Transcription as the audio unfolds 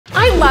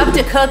love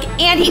to cook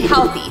and eat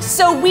healthy,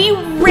 so we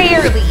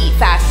rarely eat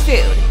fast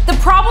food. The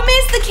problem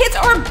is the kids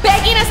are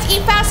begging us to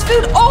eat fast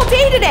food all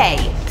day today.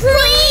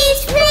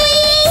 Please,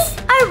 please!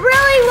 I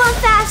really want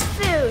fast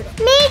food.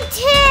 Me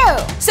too.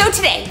 So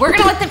today, we're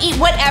gonna let them eat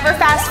whatever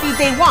fast food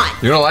they want.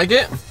 You don't like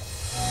it?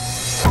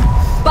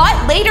 But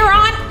later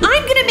on,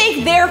 I'm gonna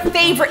make their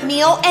favorite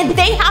meal and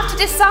they have to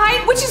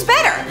decide which is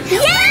better. Yay!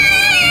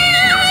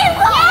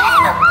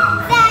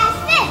 Fast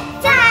food!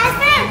 Fast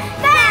food!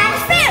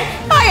 Fast food!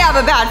 I have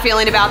a bad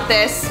feeling about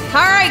this.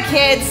 All right,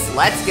 kids,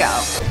 let's go.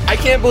 I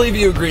can't believe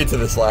you agreed to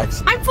this,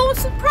 Lex. I'm full of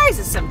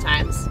surprises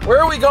sometimes.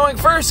 Where are we going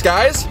first,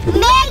 guys?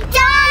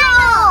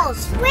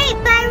 McDonald's! Wait,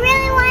 but I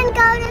really want to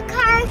go to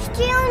Carl's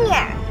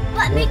Jr.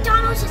 But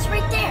McDonald's is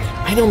right there.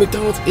 I know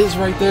McDonald's is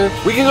right there.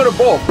 We can go to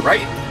both,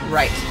 right?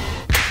 Right.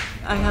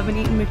 I haven't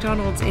eaten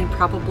McDonald's in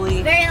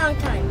probably... Very long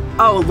time.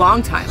 Oh, a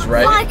long time.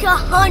 Right. Like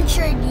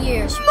 100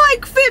 years.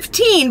 Like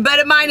 15, but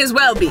it might as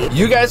well be.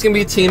 You guys can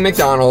be Team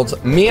McDonald's.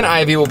 Me and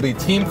Ivy will be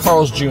Team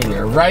Carl's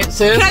Jr., right,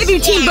 sis? Can I be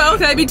team both?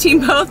 Can I be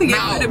team both and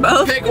get rid of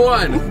both? Pick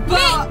one.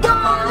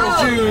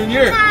 Carl's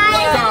Jr.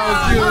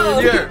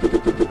 Carl's Jr.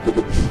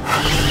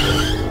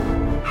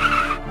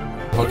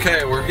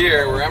 Okay, we're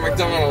here. We're at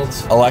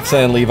McDonald's. Alexa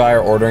and Levi are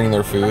ordering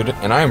their food,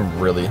 and I'm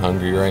really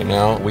hungry right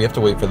now. We have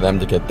to wait for them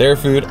to get their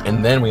food,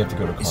 and then we have to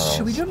go to Carl's.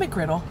 Should we do a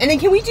McGriddle? And then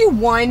can we do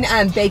one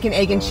bacon,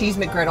 egg, and cheese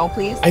McGriddle,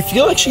 please? I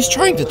feel like she's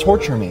trying to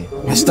torture me.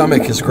 My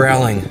stomach is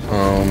growling.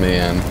 Oh,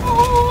 man.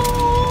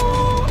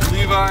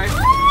 Levi.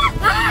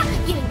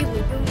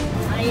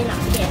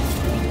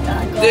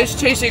 This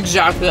tastes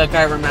exactly like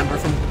I remember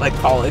from like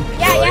college.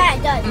 Yeah,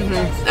 it does. It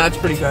does. That's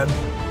pretty good.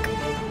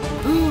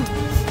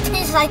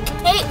 Tastes like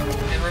cake.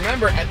 And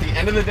remember, at the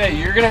end of the day,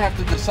 you're gonna have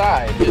to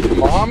decide, is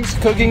mom's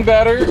cooking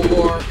better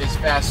or is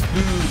fast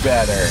food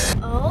better?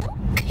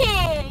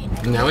 Okay.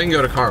 Now we can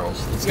go to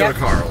Carl's. Let's go to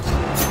Carl's.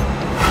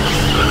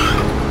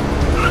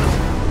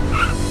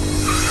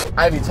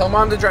 Ivy, tell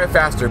mom to drive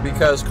faster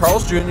because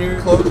Carl's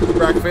Jr. closes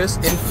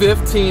breakfast in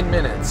 15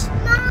 minutes.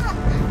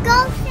 Mom,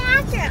 go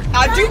faster.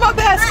 I'll do my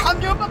best. I'm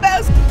doing my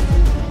best.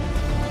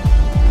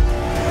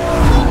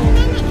 15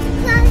 minutes.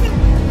 Close in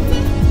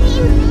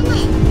 15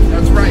 minutes.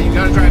 That's right, you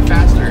gotta drive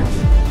faster.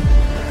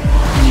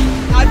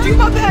 I'll do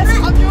my best.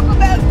 I'm doing my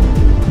best.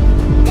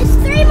 It's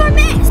 3 more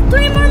minutes.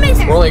 3 more minutes.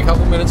 We're only a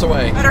couple minutes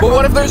away. But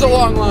what if there's a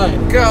long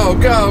line? Go,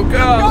 go, go.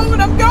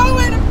 I'm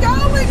going,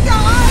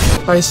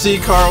 God. I see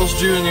Carl's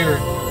Jr.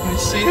 I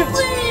see it.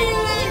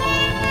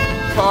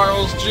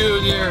 Carl's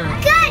Jr.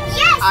 Good,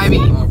 yes. Ivy.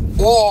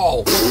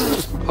 Whoa.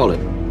 Hold it.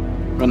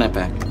 Run that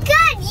back.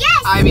 Good,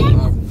 yes. Ivy.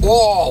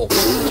 Whoa.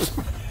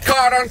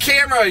 Caught on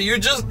camera. You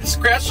just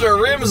scratched our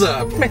rims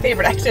up. My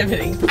favorite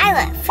activity.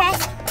 I love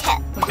fast food.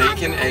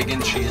 Bacon, egg,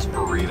 and cheese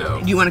burrito.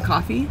 Do you want a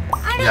coffee?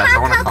 Yes, I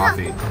want a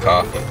coffee.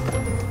 Coffee.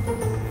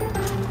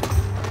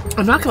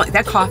 I'm not gonna lie,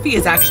 that coffee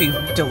is actually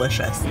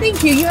delicious.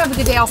 Thank you. You have a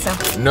good day also.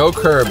 No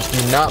curbs.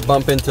 Do not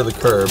bump into the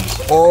curbs.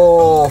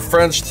 Oh,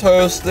 French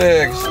toast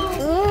sticks.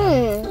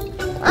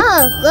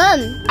 Oh,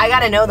 good. I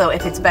gotta know though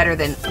if it's better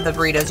than the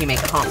burritos you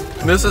make at home.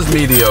 This is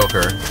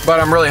mediocre, but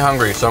I'm really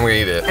hungry, so I'm gonna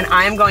eat it. And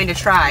I am going to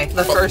try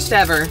the first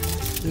ever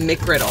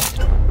McGriddle.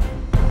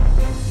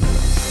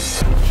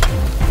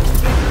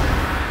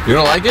 You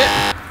don't like it?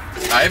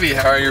 Ivy,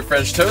 how are your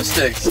French toast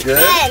sticks? Good?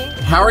 Good.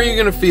 How are you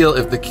gonna feel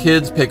if the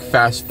kids pick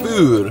fast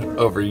food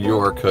over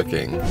your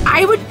cooking?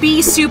 I would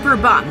be super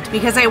bummed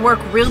because I work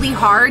really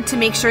hard to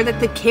make sure that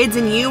the kids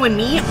and you and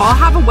me all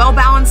have a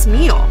well-balanced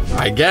meal.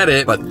 I get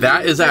it, but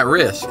that is at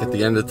risk at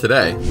the end of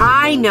today.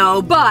 I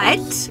know,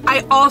 but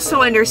I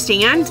also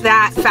understand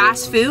that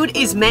fast food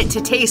is meant to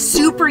taste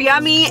super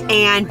yummy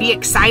and be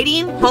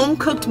exciting.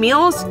 Home-cooked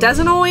meals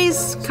doesn't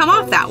always come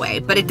off that way,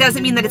 but it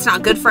doesn't mean that it's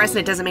not good for us and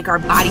it doesn't make our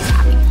bodies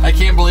happy. I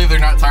can't believe they're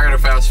not tired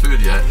of fast food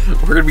yet.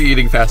 We're gonna be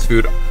eating fast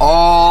food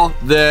all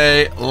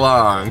day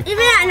long.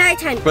 Even at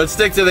nighttime. But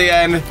stick to the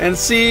end and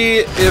see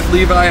if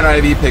Levi and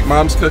Ivy pick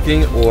mom's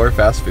cooking or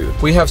fast food.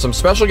 We have some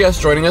special guests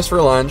joining us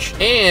for lunch,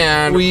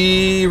 and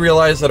we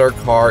realize that our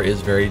car is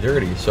very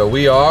dirty, so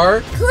we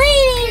are Cleaning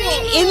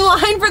it. In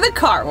line for the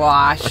car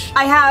wash.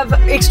 I have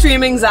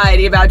extreme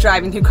anxiety about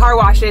driving through car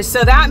washes,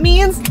 so that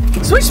means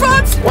switch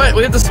spots. What?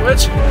 We have to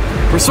switch?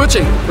 We're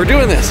switching. We're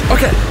doing this.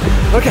 Okay.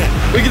 Okay.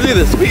 We can do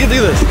this. We can do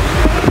this.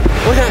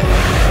 Okay.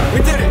 We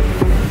did it.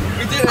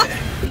 We did it.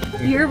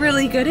 You're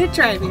really good at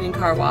driving in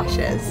car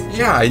washes.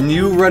 Yeah, and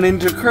you run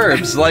into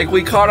curbs like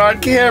we caught on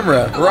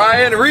camera.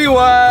 Ryan,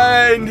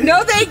 rewind.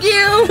 No, thank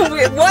you.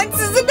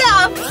 Once is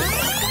enough.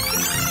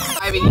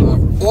 Ivy.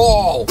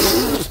 Whoa.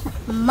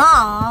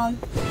 Mom.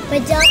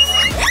 But don't.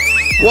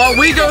 While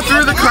we go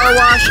through the car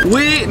wash,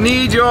 we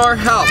need your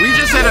help. We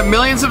just hit 1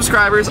 million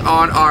subscribers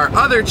on our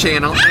other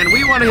channel, and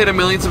we want to hit 1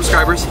 million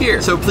subscribers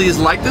here. So please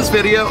like this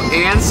video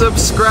and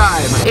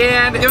subscribe.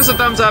 And give us a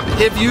thumbs up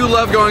if you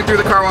love going through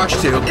the car wash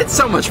too. It's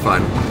so much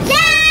fun.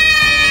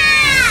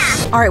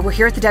 Yeah! All right, we're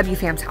here at the W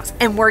Fam's house,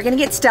 and we're gonna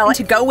get Stella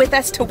to go with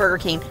us to Burger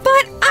King.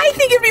 But I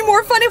think it'd be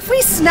more fun if we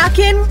snuck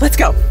in. Let's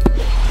go.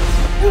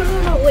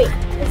 No, wait.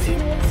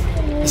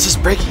 Is this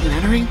breaking and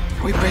entering?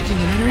 Are we breaking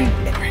and entering?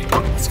 All right,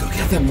 let's go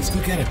get them. Let's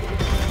go get him.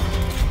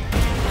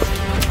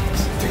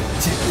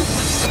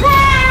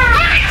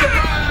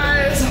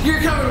 Surprise!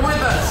 You're coming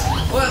with us.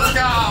 Let's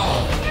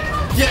go.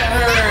 Get her.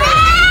 You're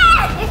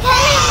coming with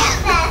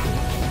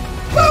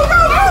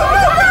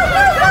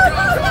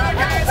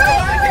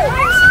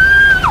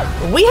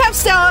us. We have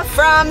Stella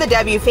from the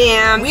W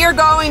fam. We are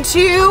going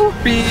to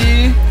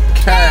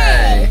BK.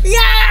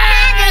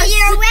 Yeah!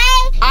 Your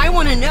way? I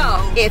want to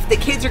know if the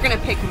kids are going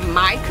to pick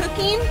my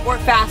cooking or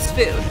fast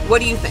food.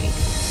 What do you think?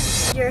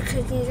 Your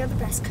cookies are the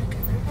best cook ever.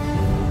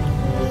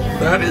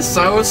 That is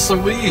so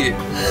sweet.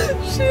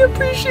 She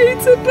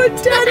appreciates it, but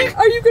Daddy,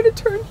 are you going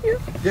to turn here?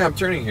 Yeah, I'm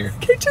turning here.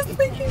 Okay, just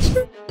making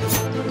sure.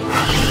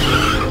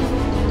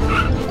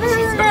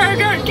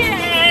 Burger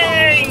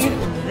King!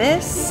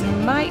 This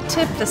might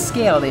tip the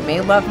scale. They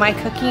may love my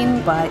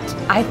cooking, but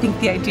I think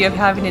the idea of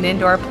having an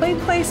indoor play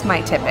place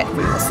might tip it.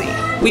 We will see.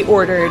 We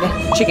ordered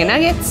chicken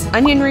nuggets,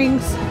 onion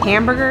rings,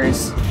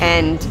 hamburgers,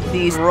 and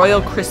these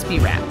Royal Crispy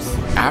wraps.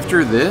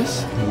 After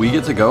this, we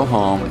get to go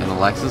home and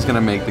Alexa's gonna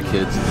make the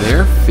kids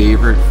their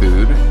favorite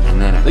food, and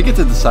then they get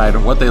to decide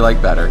what they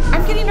like better.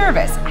 I'm getting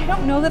nervous. I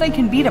don't know that I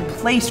can beat a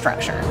play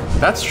structure.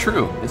 That's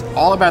true. It's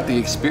all about the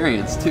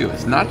experience too.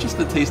 It's not just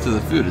the taste of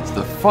the food, it's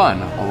the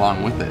fun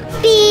along with it.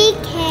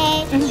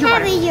 BK. This is your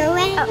Have water. it your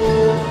way.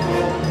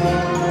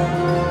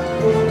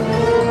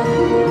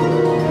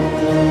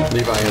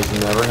 Levi has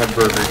never had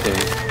Burger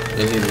King,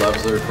 and he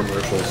loves their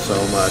commercials so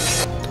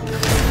much.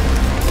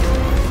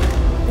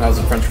 How's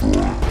the French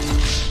fry?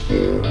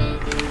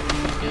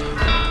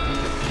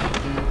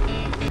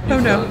 Oh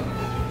no.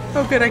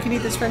 Oh good, I can eat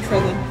this French fry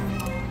then.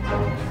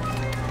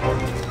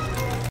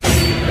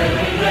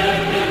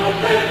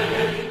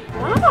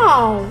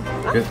 Wow,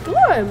 that's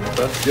good.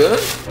 That's good?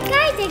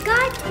 Guys, I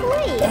got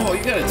toys. Oh,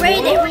 you got a Rate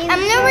toy? it. I'm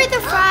gonna rate the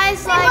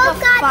fries like a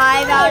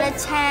 5 out of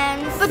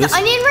 10. But This- the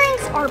onion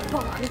rings are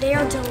bomb. They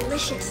are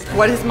delicious.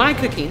 What is my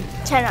cooking?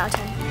 10 out of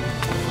 10.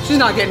 She's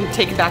not getting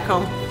taken back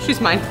home. She's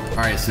mine. All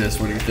right, sis,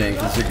 what do you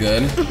think? Is it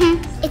good?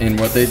 And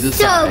what they decide?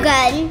 So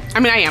good. I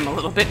mean, I am a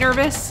little bit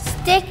nervous.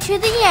 Stick to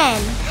the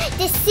end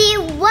to see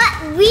what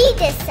we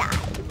decide.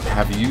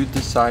 Have you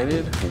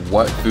decided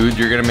what food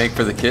you're gonna make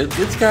for the kids?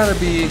 It's gotta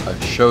be a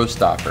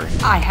showstopper.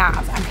 I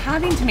have. I'm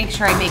having to make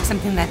sure I make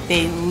something that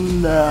they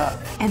love.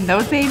 And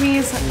those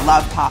babies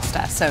love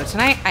pasta. So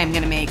tonight I'm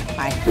gonna make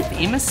my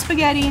famous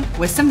spaghetti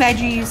with some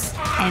veggies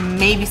and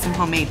maybe some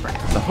homemade bread.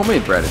 The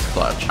homemade bread is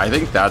clutch. I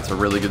think that's a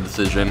really good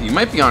decision. You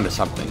might be onto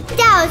something.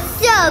 That was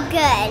so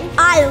good.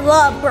 I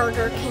love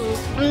Burger King.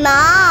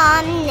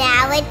 Mom,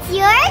 now it's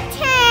your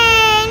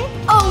turn.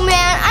 Oh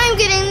man, I'm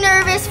getting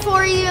nervous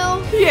for you.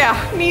 Yeah,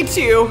 me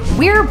too.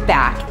 We're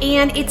back,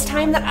 and it's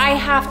time that I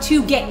have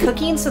to get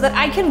cooking so that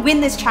I can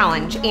win this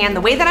challenge. And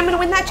the way that I'm gonna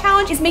win that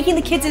challenge is making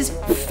the kids'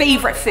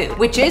 favorite food,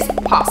 which is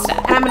pasta.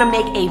 And I'm gonna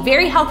make a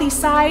very healthy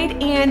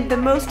side, and the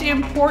most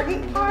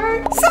important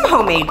part, some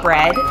homemade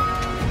bread.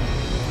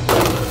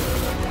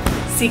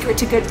 Secret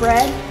to good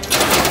bread?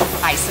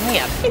 Ice in the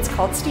oven. It's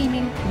called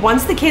steaming.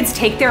 Once the kids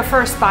take their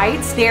first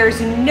bites,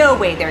 there's no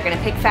way they're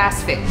gonna pick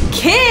fast food.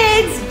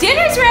 Kids,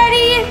 dinner's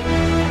ready!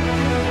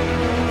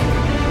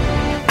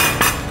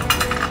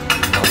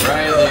 All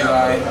right,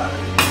 Levi.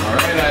 All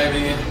right,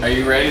 Ivy. Are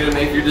you ready to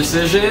make your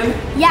decision?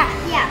 Yeah.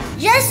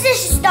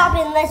 Just stop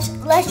and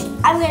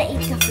I'm gonna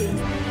eat the food.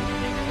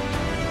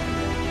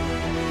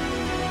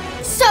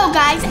 So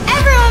guys,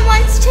 everyone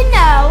wants to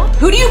know.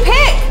 Who do you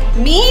pick?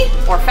 Me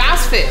or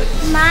fast food?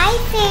 My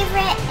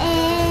favorite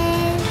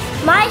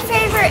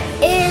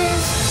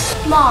is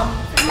Mom.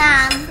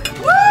 Mom.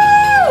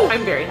 Woo!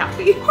 I'm very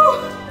happy.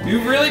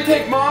 You really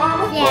pick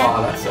Mom? Yeah.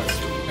 Oh, that's so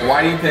sweet. And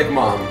why do you pick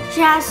Mom?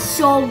 She has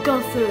so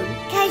good food.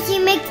 Because she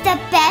makes the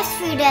best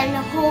food in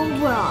the whole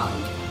world.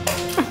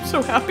 I'm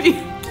so happy.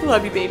 I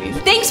love you, babies.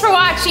 Thanks for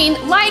watching.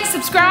 Like,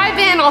 subscribe,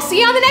 and I'll see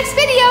you on the next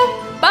video.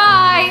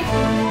 Bye.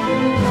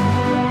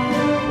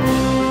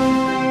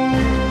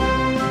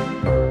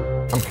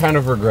 I'm kind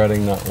of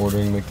regretting not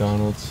ordering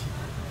McDonald's.